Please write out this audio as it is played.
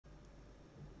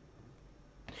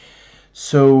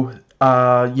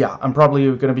Yeah, I'm probably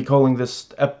going to be calling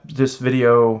this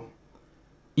video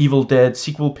Evil Dead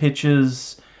sequel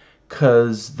pitches,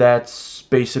 because that's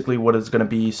basically what it's going to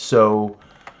be. So,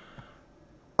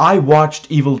 I watched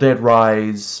Evil Dead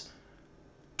Rise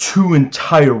 2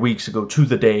 entire weeks ago, to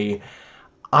the day.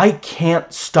 I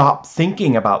can't stop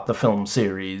thinking about the film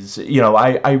series. I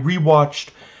rewatched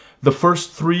the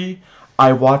first three.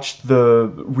 I watched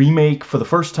the remake for the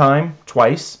first time,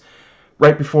 twice,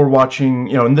 right before watching,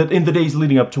 in the days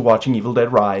leading up to watching Evil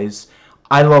Dead Rise.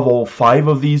 I love all 5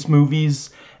 of these movies,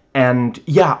 and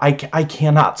yeah, I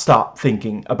cannot stop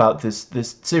thinking about this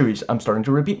series. I'm starting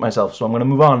to repeat myself, so I'm going to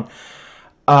move on.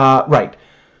 Right.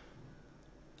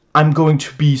 I'm going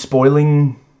to be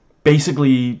spoiling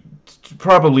basically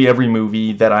probably every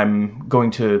movie that I'm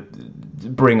going to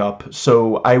bring up.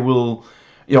 So I will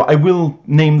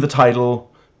name the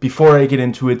title before I get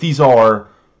into it. These are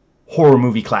horror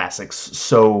movie classics,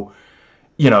 so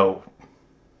you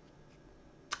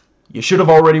should have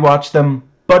already watched them,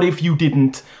 but if you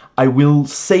didn't, I will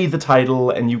say the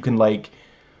title and you can, like,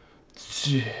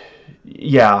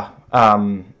 yeah, I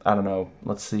don't know,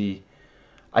 let's see,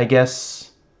 I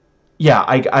guess, yeah,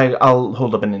 I'll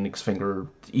hold up an index finger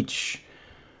each,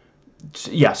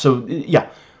 yeah, so, yeah,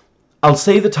 I'll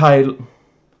say the title,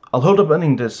 I'll hold up an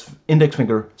index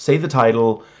finger, say the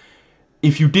title.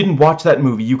 If you didn't watch that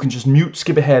movie, you can just mute,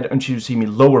 skip ahead until you see me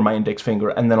lower my index finger,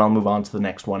 and then I'll move on to the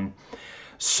next one.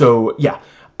 So, yeah,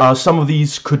 some of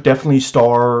these could definitely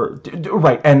star,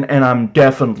 right, and I'm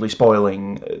definitely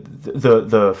spoiling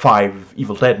the 5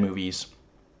 Evil Dead movies.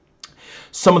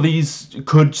 Some of these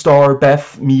could star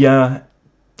Beth, Mia,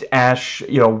 Ash,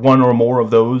 one or more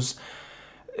of those.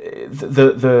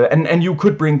 And you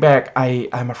could bring back,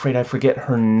 I'm afraid I forget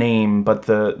her name, but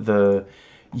the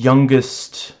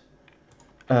youngest,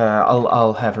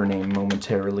 I'll have her name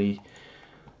momentarily.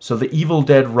 So the Evil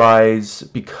Dead Rise,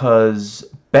 because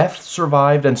Beth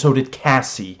survived and so did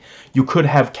Cassie. You could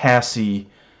have Cassie,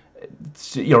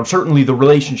 certainly the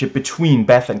relationship between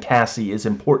Beth and Cassie is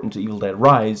important to Evil Dead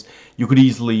Rise. You could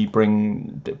easily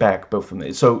bring back both of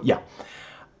them. So, yeah.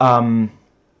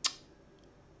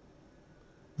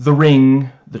 The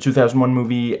Ring, the 2001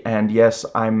 movie, and yes,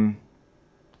 I'm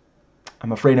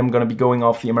afraid I'm going to be going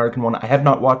off the American one. I have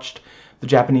not watched the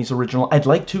Japanese original. I'd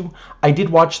like to. I did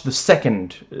watch the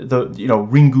second,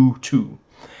 Ringu 2.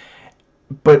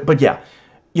 But yeah,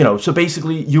 so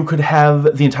basically you could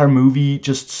have the entire movie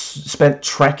just spent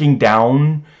tracking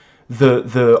down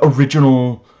the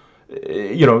original,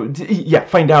 yeah,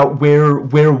 find out where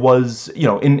was,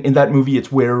 in that movie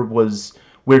it's where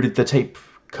did the tape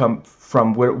come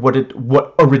from,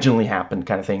 what originally happened,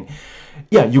 kind of thing.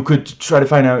 Yeah, you could try to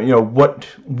find out, what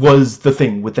was the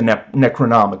thing with the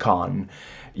Necronomicon.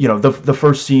 The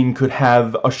first scene could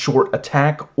have a short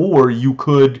attack, or you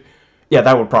could, yeah,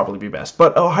 that would probably be best.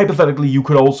 But hypothetically, you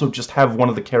could also just have one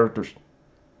of the characters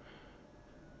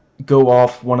go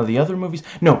off one of the other movies.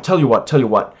 No, tell you what.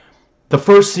 The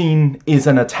first scene is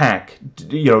an attack.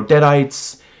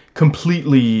 Deadites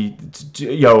completely,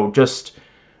 just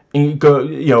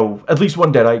go, at least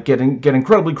one Deadite get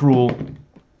incredibly cruel.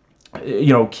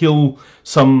 Kill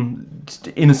some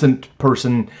innocent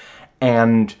person,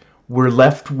 and we're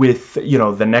left with, the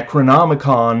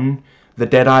Necronomicon, the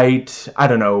Deadite, I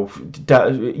don't know,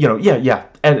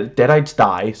 Deadites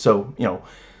die, so,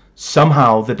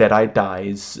 somehow the Deadite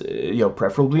dies,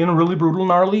 preferably in a really brutal,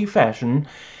 gnarly fashion,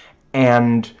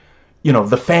 and,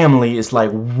 the family is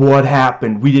like, what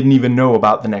happened? We didn't even know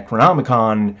about the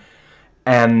Necronomicon.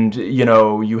 And,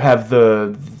 you have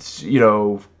the,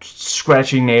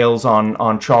 scratching nails on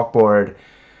chalkboard,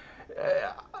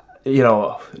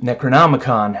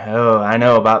 Necronomicon, oh, I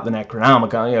know about the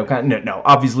Necronomicon, no,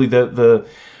 obviously the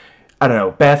I don't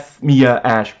know, Beth, Mia,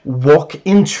 Ash walk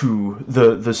into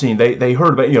the scene, they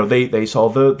heard about, they saw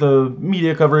the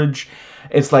media coverage,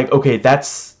 it's like, okay,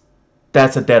 that's a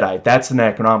Deadite, that's a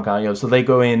Necronomicon, so they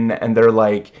go in and they're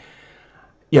like,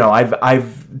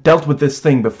 I've dealt with this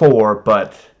thing before,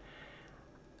 but,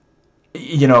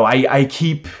 I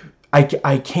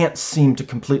can't seem to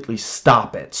completely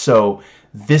stop it, so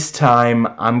this time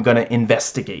I'm gonna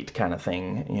investigate, kind of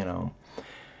thing,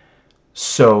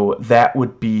 So that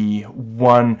would be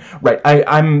one, right,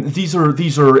 these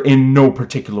are in no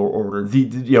particular order,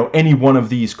 any one of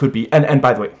these could be, and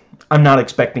by the way, I'm not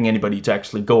expecting anybody to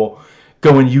actually go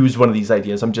and use one of these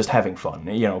ideas, I'm just having fun,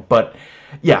 but,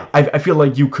 yeah, I feel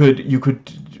like you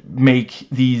could make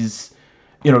these,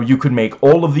 you could make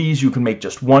all of these, you could make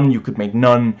just one, you could make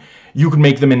none, you could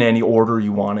make them in any order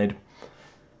you wanted.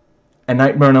 And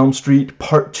Nightmare on Elm Street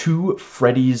Part 2,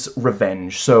 Freddy's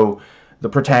Revenge. So, the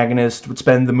protagonist would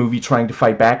spend the movie trying to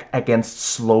fight back against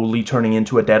slowly turning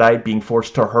into a deadite, being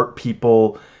forced to hurt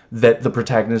people that the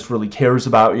protagonist really cares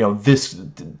about. You know, this,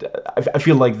 I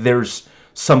feel like there's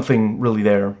something really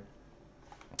there.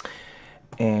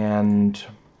 And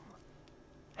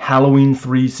Halloween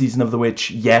 3, Season of the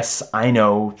Witch, yes, I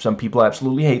know, some people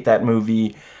absolutely hate that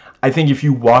movie. I think if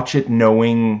you watch it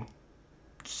knowing,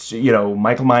 you know,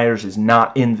 Michael Myers is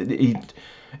not in the,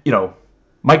 you know,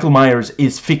 Michael Myers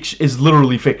is fiction, is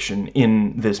literally fiction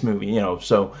in this movie, you know,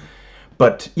 so,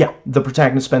 but yeah, the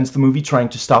protagonist spends the movie trying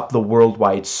to stop the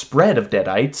worldwide spread of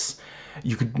deadites.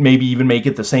 You could maybe even make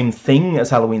it the same thing as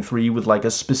Halloween 3 with like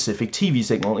a specific TV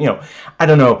signal, you know, I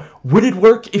don't know, would it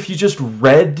work if you just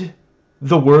read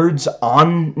the words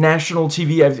on national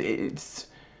TV?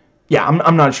 Yeah,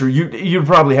 I'm not sure. You'd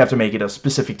probably have to make it a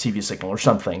specific TV signal or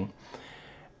something.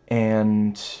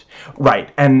 And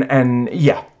right, and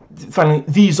yeah, finally,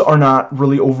 these are not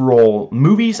really overall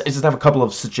movies. I just have a couple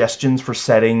of suggestions for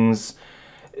settings.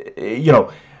 You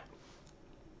know,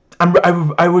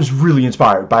 I was really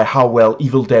inspired by how well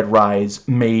Evil Dead Rise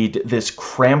made this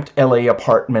cramped LA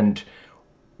apartment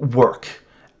work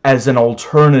as an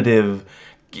alternative.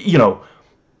 You know,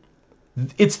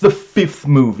 it's the 5th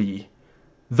movie.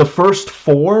 The first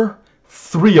 4,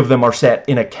 3 of them are set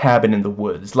in a cabin in the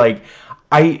woods. Like,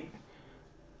 I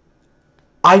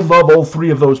love all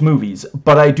 3 of those movies,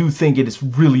 but I do think it is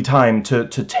really time to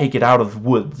take it out of the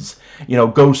woods. You know,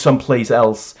 go someplace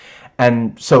else.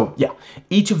 And so, yeah,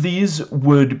 each of these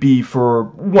would be for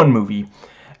one movie.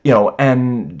 You know,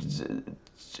 and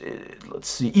let's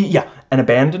see, yeah, an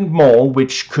abandoned mall,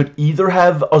 which could either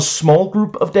have a small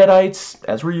group of deadites,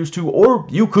 as we're used to, or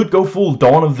you could go full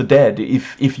Dawn of the Dead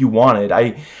if you wanted.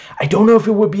 I don't know if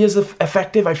it would be as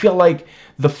effective. I feel like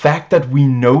the fact that we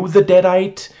know the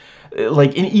deadite,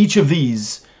 like in each of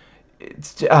these,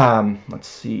 let's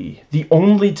see, the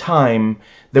only time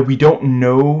that we don't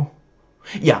know,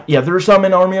 yeah, there are some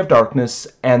in Army of Darkness,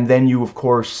 and then you, of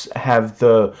course, have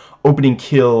the opening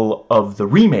kill of the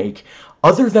remake.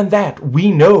 Other than that,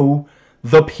 we know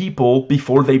the people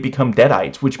before they become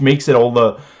deadites, which makes it all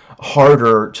the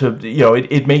harder to, you know,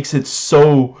 it makes it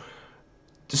so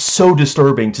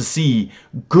disturbing to see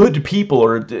good people,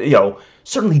 or, you know,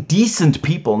 certainly decent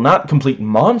people, not complete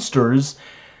monsters,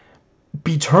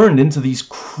 be turned into these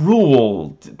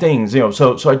cruel things, you know.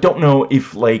 So I don't know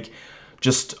if, like,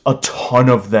 just a ton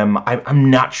of them, I'm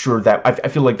not sure that, I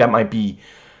feel like that might be,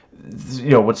 you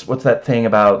know, what's that thing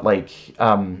about, like,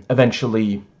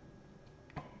 eventually,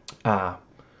 I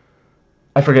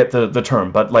forget the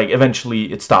term, but, like,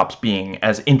 eventually it stops being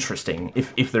as interesting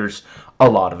if there's a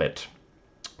lot of it.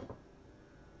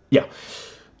 Yeah.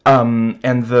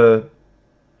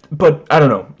 But, I don't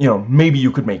know, you know, maybe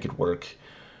you could make it work.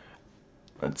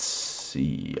 Let's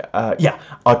see, yeah,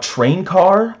 a train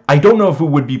car. I don't know if it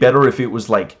would be better if it was,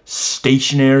 like,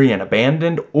 stationary and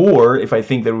abandoned, or if I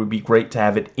think that it would be great to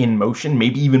have it in motion,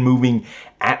 maybe even moving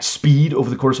at speed over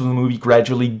the course of the movie,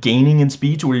 gradually gaining in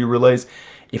speed to where you realize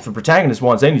if the protagonist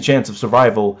wants any chance of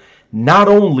survival, not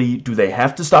only do they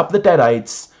have to stop the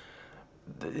deadites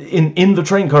in the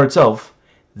train car itself,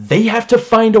 they have to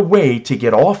find a way to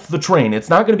get off the train. It's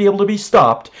not going to be able to be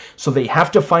stopped, so they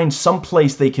have to find some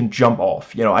place they can jump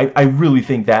off. You know, I really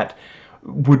think that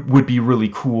would be really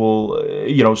cool.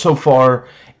 You know, so far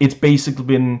it's basically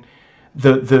been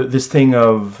this thing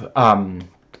of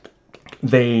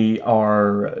they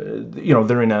are, you know,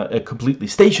 they're in a completely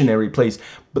stationary place,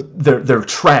 but they're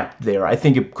trapped there. I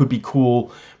think it could be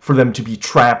cool for them to be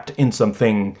trapped in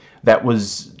something that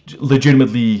was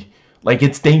legitimately, like,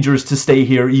 it's dangerous to stay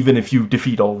here even if you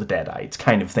defeat all the deadites,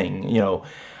 kind of thing, you know.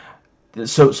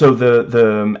 So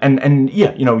and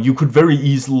yeah, you know, you could very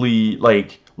easily,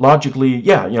 like, logically,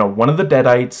 yeah, you know, one of the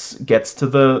deadites gets to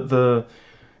the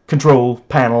control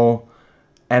panel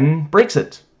and breaks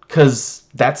it, because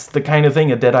that's the kind of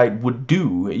thing a deadite would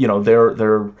do. You know,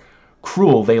 they're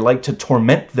cruel. They like to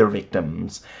torment their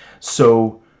victims.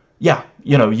 So yeah,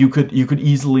 you know, you could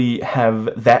easily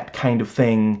have that kind of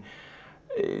thing.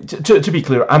 To be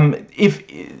clear,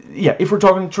 if we're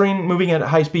talking train moving at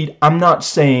high speed, I'm not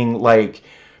saying, like,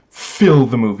 fill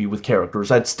the movie with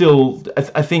characters. I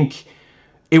think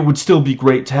it would still be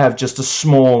great to have just a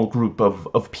small group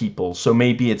of people. So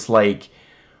maybe it's like,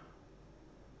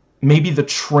 maybe the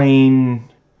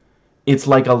train, it's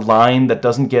like a line that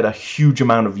doesn't get a huge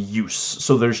amount of use.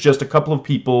 So there's just a couple of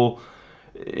people,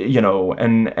 you know,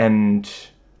 and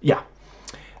yeah.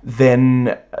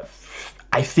 Then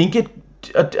I think a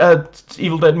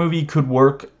Evil Dead movie could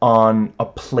work on a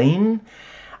plane.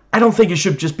 I don't think it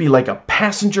should just be like a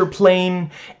passenger plane.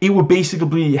 It would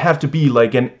basically have to be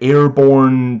like an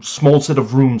airborne small set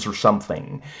of rooms or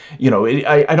something. You know,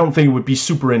 I don't think it would be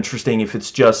super interesting if it's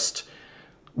just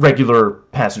regular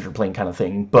passenger plane kind of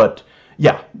thing. But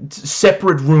yeah,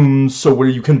 separate rooms, so where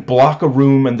you can block a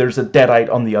room and there's a deadite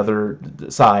on the other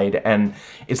side, and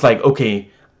it's like, okay,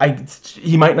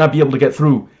 he might not be able to get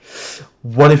through.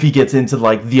 What if he gets into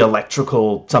like the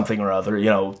electrical something or other? You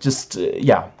know, just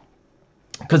yeah.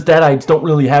 Because deadites don't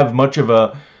really have much of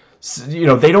a, you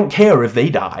know, they don't care if they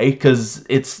die, because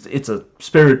it's a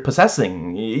spirit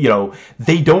possessing, you know,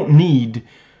 they don't need,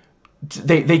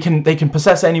 they can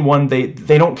possess anyone, they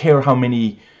don't care how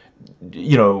many,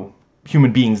 you know,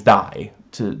 human beings die,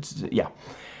 yeah.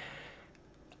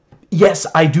 Yes,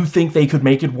 I do think they could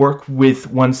make it work with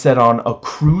one set on a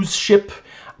cruise ship.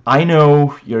 I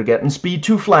know, you're getting Speed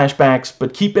 2 flashbacks,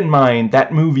 but keep in mind,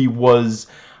 that movie was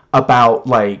about,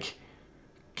 like,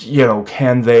 you know,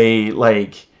 can they,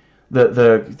 like,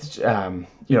 you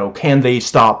know, can they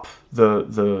stop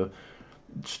the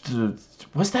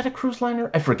was that a cruise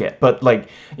liner? I forget, but, like,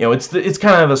 you know, it's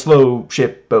kind of a slow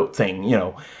ship boat thing, you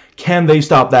know. Can they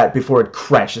stop that before it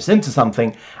crashes into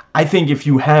something? I think if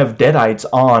you have deadites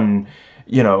on,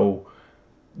 you know,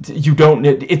 you don't,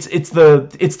 it's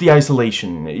the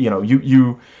isolation, you know,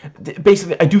 you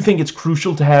basically, I do think it's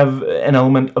crucial to have an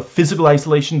element of physical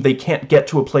isolation. They can't get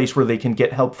to a place where they can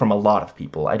get help from a lot of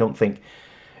people. I don't think,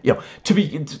 you know,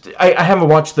 I haven't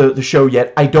watched the show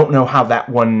yet. I don't know how that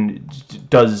one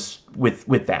does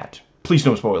with that. Please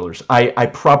no spoilers. I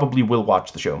probably will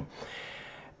watch the show.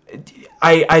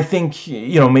 I think,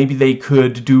 you know, maybe they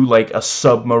could do like a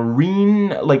submarine,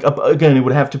 like, again, it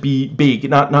would have to be big,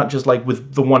 not just like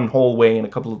with the one hallway and a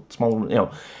couple of small, you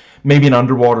know, maybe an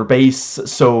underwater base,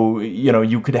 so, you know,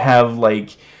 you could have,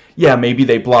 like, yeah, maybe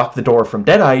they block the door from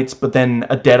deadites, but then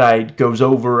a deadite goes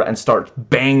over and starts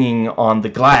banging on the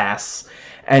glass,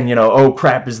 and, you know, oh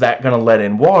crap, is that gonna let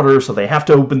in water, so they have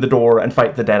to open the door and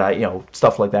fight the deadite, you know,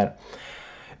 stuff like that.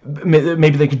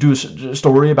 Maybe they could do a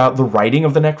story about the writing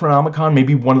of the Necronomicon.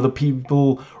 Maybe one of the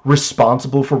people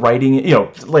responsible for writing it, you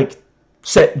know, like,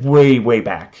 set way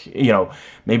back, you know,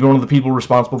 maybe one of the people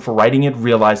responsible for writing it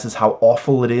realizes how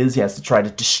awful it is. He has to try to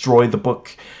destroy the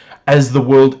book as the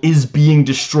world is being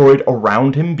destroyed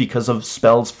around him because of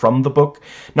spells from the book.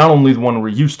 Not only the one we're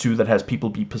used to that has people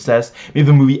be possessed. Maybe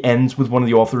the movie ends with one of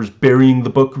the authors burying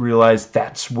the book, realize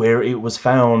that's where it was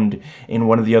found in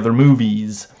one of the other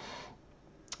movies.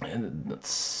 And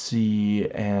let's see,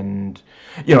 and,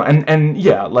 you know, and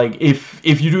yeah, like, if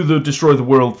you do the destroy the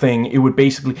world thing, it would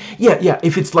basically, yeah,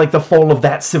 if it's like the fall of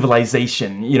that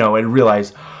civilization, you know, and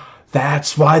realize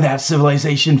that's why that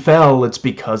civilization fell, it's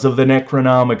because of the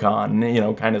Necronomicon, you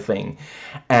know, kind of thing.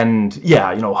 And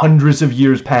yeah, you know, hundreds of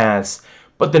years pass,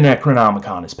 but the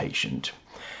Necronomicon is patient.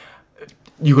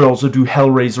 You could also do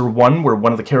Hellraiser 1, where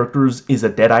one of the characters is a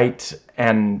deadite,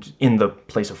 and in the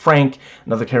place of Frank,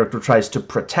 another character tries to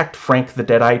protect Frank the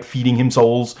deadite, feeding him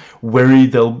souls,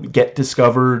 worried they'll get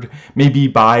discovered, maybe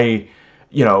by,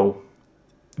 you know,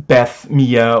 Beth,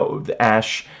 Mia,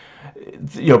 Ash,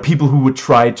 you know, people who would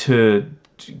try to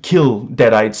kill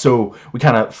deadites, so we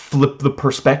kind of flip the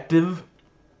perspective.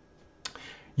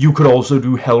 You could also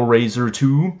do Hellraiser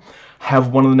 2, have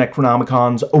one of the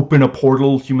Necronomicons open a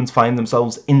portal, humans find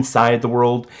themselves inside the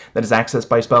world that is accessed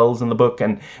by spells in the book,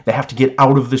 and they have to get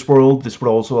out of this world. This would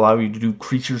also allow you to do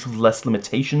creatures with less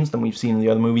limitations than we've seen in the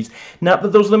other movies. Not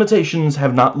that those limitations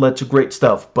have not led to great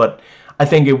stuff, but I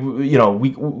think, it, you know,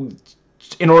 we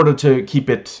in order to keep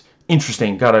it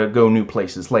interesting, gotta go new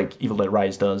places, like Evil Dead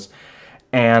Rise does.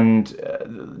 And,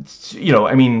 you know,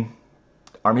 I mean,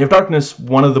 Army of Darkness,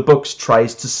 one of the books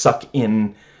tries to suck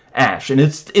in Ash, and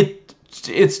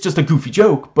it's just a goofy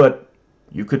joke, but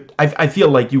you could, I feel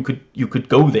like you could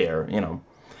go there, you know.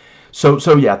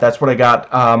 So yeah, that's what I got.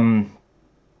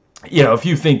 You know, if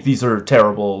you think these are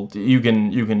terrible, you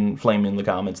can flame in the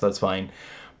comments, that's fine.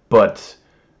 But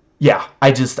yeah,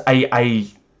 I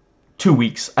 2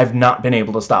 weeks, I've not been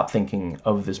able to stop thinking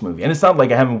of this movie. And it's not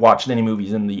like I haven't watched any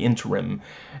movies in the interim,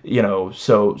 you know,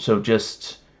 so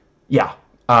just, yeah.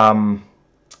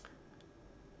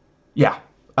 Yeah.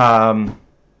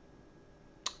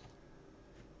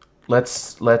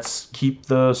 Let's keep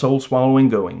the soul swallowing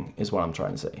going, is what I'm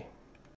trying to say.